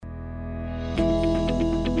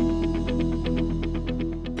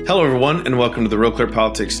Hello, everyone, and welcome to the Real Clear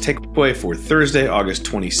Politics Takeaway for Thursday, August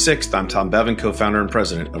 26th. I'm Tom Bevan, co-founder and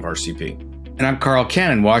president of RCP. And I'm Carl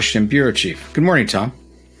Cannon, Washington Bureau Chief. Good morning, Tom.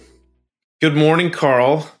 Good morning,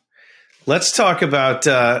 Carl. Let's talk about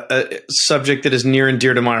a subject that is near and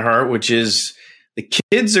dear to my heart, which is the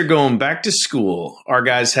kids are going back to school. Our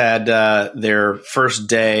guys had their first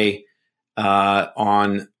day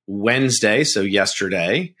on Wednesday, so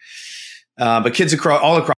yesterday. But kids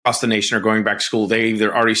all across the nation are going back to school. They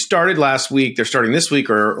either already started last week, they're starting this week,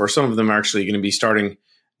 or some of them are actually going to be starting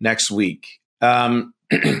next week.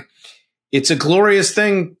 It's a glorious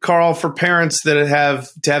thing, Carl, for parents that have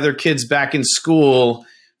to have their kids back in school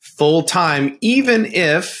full time, even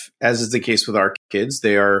if, as is the case with our kids,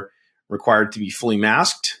 they are required to be fully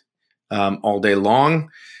masked all day long,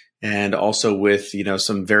 and also with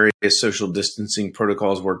some various social distancing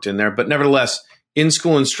protocols worked in there. But nevertheless,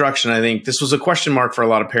 in-school instruction, I think this was a question mark for a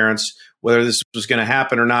lot of parents, whether this was going to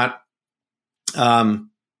happen or not.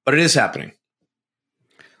 But it is happening.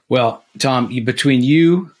 Well, Tom, between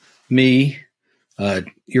you, me,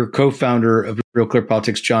 your co-founder of Real Clear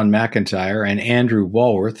Politics, John McIntyre, and Andrew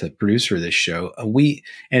Walworth, the producer of this show,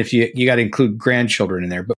 and if you got to include grandchildren in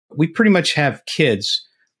there, but we pretty much have kids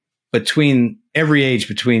between every age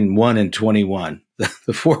between 1 and 21,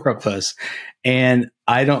 the four of us. And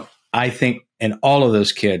I think and all of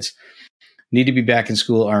those kids need to be back in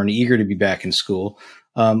school, are eager to be back in school.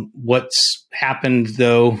 What's happened,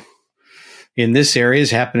 though, in this area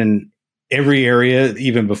has happened in every area,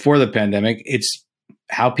 even before the pandemic. It's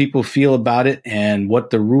how people feel about it and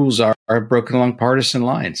what the rules are broken along partisan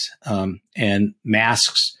lines. And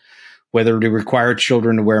masks, whether to require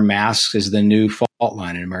children to wear masks, is the new fault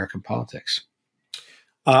line in American politics.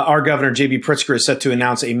 Our governor, J.B. Pritzker, is set to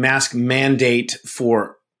announce a mask mandate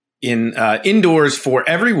for indoors for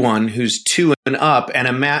everyone who's 2 and up, and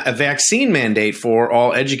a vaccine mandate for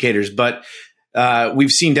all educators. But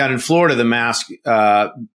we've seen down in Florida the mask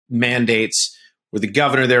mandates, where the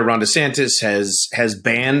governor there, Ron DeSantis, has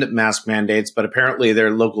banned mask mandates, but apparently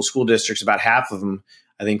their local school districts, about half of them,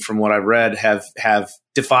 I think from what I've read, have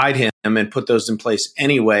defied him and put those in place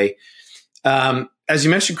anyway. As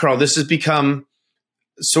you mentioned, Carl, this has become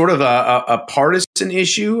sort of a partisan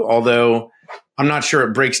issue, although I'm not sure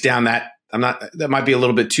it breaks down that might be a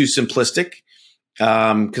little bit too simplistic,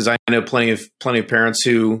 because I know plenty of parents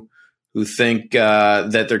who think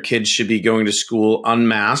that their kids should be going to school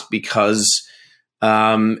unmasked because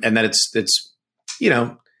and that it's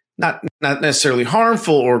not necessarily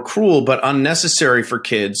harmful or cruel, but unnecessary for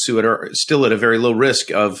kids who are still at a very low risk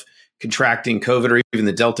of contracting COVID or even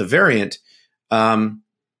the Delta variant.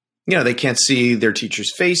 They can't see their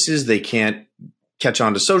teachers' faces, they can't catch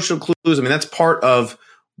on to social clues. I mean, that's part of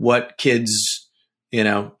what kids,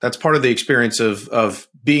 that's part of the experience of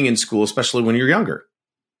being in school, especially when you're younger.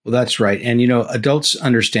 Well, that's right. And, adults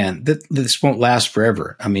understand that this won't last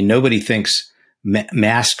forever. I mean, nobody thinks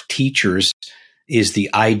masked teachers is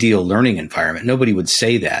the ideal learning environment. Nobody would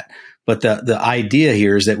say that. But the idea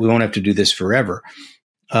here is that we won't have to do this forever.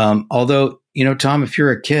 Although, Tom, if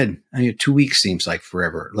you're a kid, 2 weeks seems like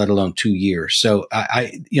forever, let alone 2 years. So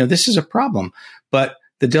this is a problem. But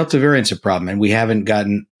the Delta variant's a problem, and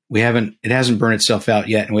it hasn't burned itself out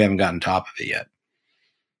yet, and we haven't gotten on top of it yet.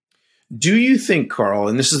 Do you think, Carl,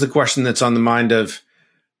 and this is the question that's on the mind of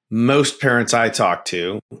most parents I talk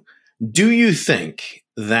to, do you think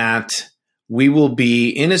that we will be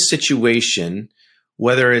in a situation,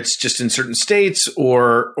 whether it's just in certain states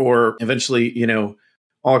or eventually,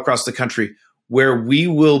 all across the country, where we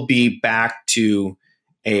will be back to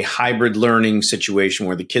a hybrid learning situation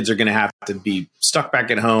where the kids are going to have to be stuck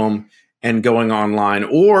back at home and going online?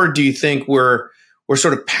 Or do you think we're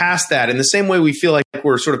sort of past that, in the same way we feel like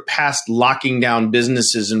we're sort of past locking down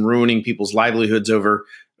businesses and ruining people's livelihoods over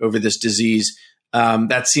this disease?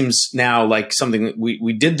 That seems now like something that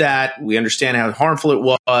we did that. We understand how harmful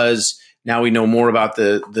it was. Now we know more about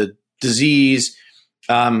the disease.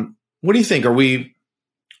 What do you think? Are we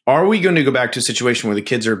going to go back to a situation where the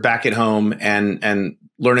kids are back at home and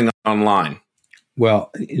learning online?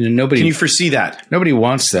 Well, nobody. Can you foresee that? Nobody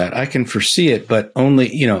wants that. I can foresee it, but only,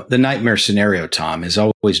 the nightmare scenario, Tom, has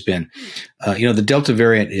always been, the Delta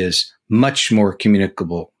variant is much more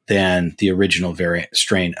communicable than the original variant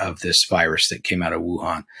strain of this virus that came out of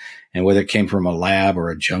Wuhan. And whether it came from a lab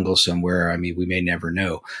or a jungle somewhere, we may never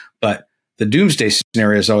know. But the doomsday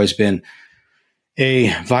scenario has always been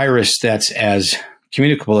a virus that's as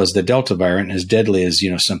communicable as the Delta variant, as deadly as,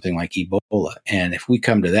 something like Ebola. And if we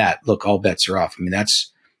come to that, look, all bets are off.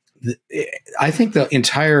 I think the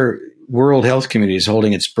entire World Health Committee is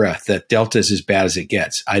holding its breath that Delta is as bad as it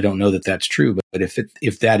gets. I don't know that that's true, but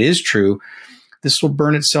if that is true, this will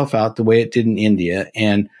burn itself out the way it did in India.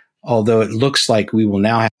 And although it looks like we will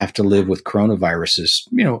now have to live with coronaviruses,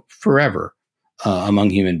 forever among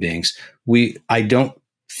human beings, I don't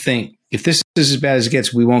think if this is as bad as it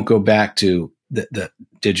gets, we won't go back to the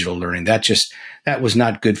digital learning. That was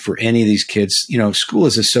not good for any of these kids. School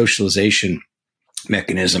is a socialization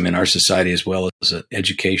mechanism in our society as well as an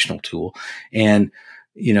educational tool. And,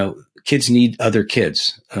 kids need other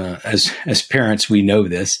kids. As parents, we know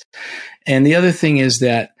this. And the other thing is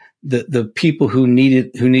that the people who need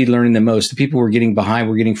learning the most, the people who are getting behind,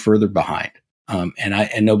 we're getting further behind.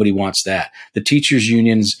 And nobody wants that. The teachers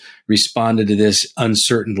unions responded to this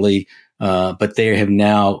uncertainly, but they have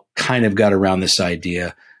now kind of got around this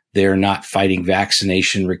idea. They're not fighting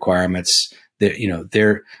vaccination requirements.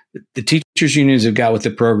 The teachers unions have got with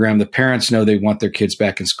the program. The parents know they want their kids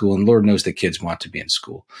back in school, and Lord knows the kids want to be in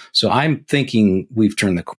school. So I'm thinking we've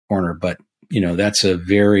turned the corner, but that's a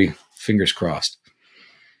very fingers crossed.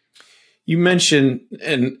 You mentioned,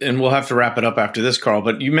 and we'll have to wrap it up after this, Carl,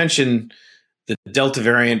 but you mentioned the Delta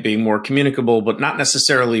variant being more communicable, but not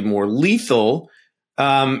necessarily more lethal.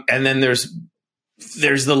 And then there's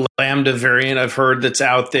the Lambda variant I've heard that's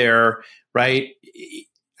out there, right?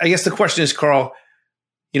 I guess the question is, Carl,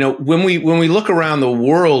 when we look around the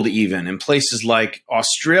world, even in places like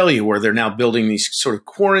Australia, where they're now building these sort of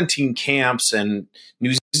quarantine camps, and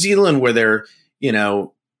New Zealand, where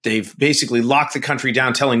they've basically locked the country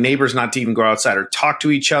down, telling neighbors not to even go outside or talk to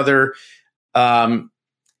each other.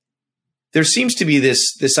 There seems to be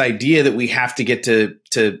this idea that we have to get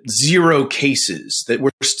to zero cases, that we're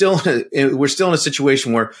still in a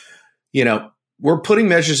situation where, we're putting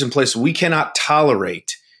measures in place. We cannot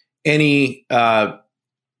tolerate any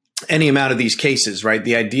amount of these cases, right?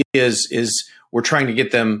 The idea is we're trying to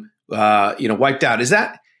get them, wiped out.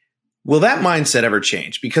 Will that mindset ever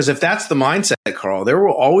change? Because if that's the mindset, Carl, there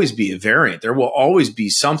will always be a variant. There will always be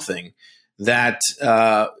something that,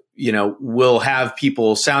 will have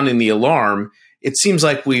people sounding the alarm. It seems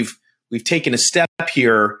like we've taken a step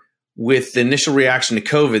here with the initial reaction to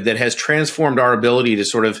COVID that has transformed our ability to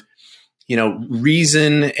sort of,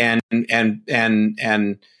 reason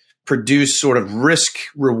and produce sort of risk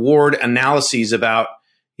reward analyses about,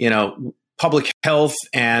 public health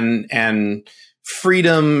and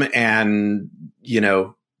freedom and,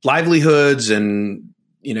 livelihoods and,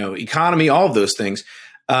 economy, all of those things.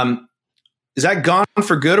 Is that gone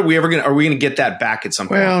for good? Are we going to get that back at some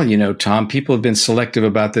point? Well, Tom, people have been selective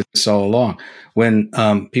about this all along. When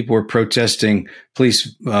people were protesting police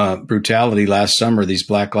brutality last summer, these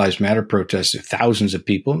Black Lives Matter protests, thousands of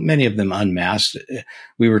people, many of them unmasked,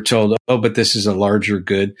 we were told, but this is a larger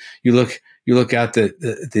good. You look at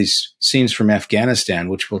these scenes from Afghanistan,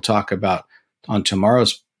 which we'll talk about on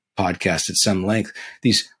tomorrow's podcast at some length.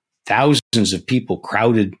 These thousands of people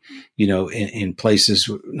crowded, in places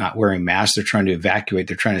not wearing masks. They're trying to evacuate.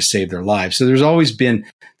 They're trying to save their lives. So there's always been,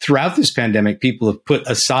 throughout this pandemic, people have put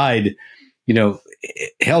aside,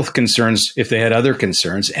 health concerns if they had other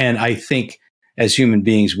concerns. And I think as human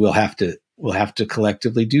beings, we'll have to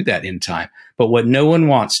collectively do that in time. But what no one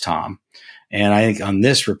wants, Tom, and I think on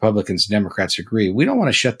this, Republicans and Democrats agree, we don't want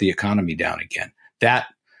to shut the economy down again. That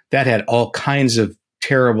had all kinds of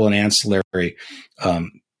terrible and ancillary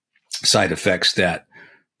side effects that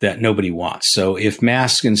nobody wants. So if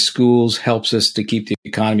masks in schools helps us to keep the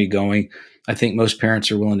economy going, I think most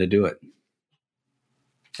parents are willing to do it.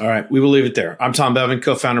 All right. We will leave it there. I'm Tom Bevan,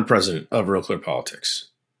 co-founder and president of Real Clear Politics.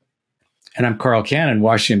 And I'm Carl Cannon,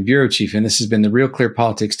 Washington Bureau Chief. And this has been the Real Clear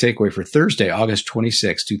Politics Takeaway for Thursday, August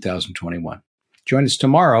 26, 2021. Join us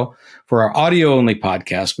tomorrow for our audio-only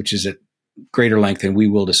podcast, which is at greater length, and we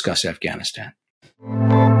will discuss Afghanistan.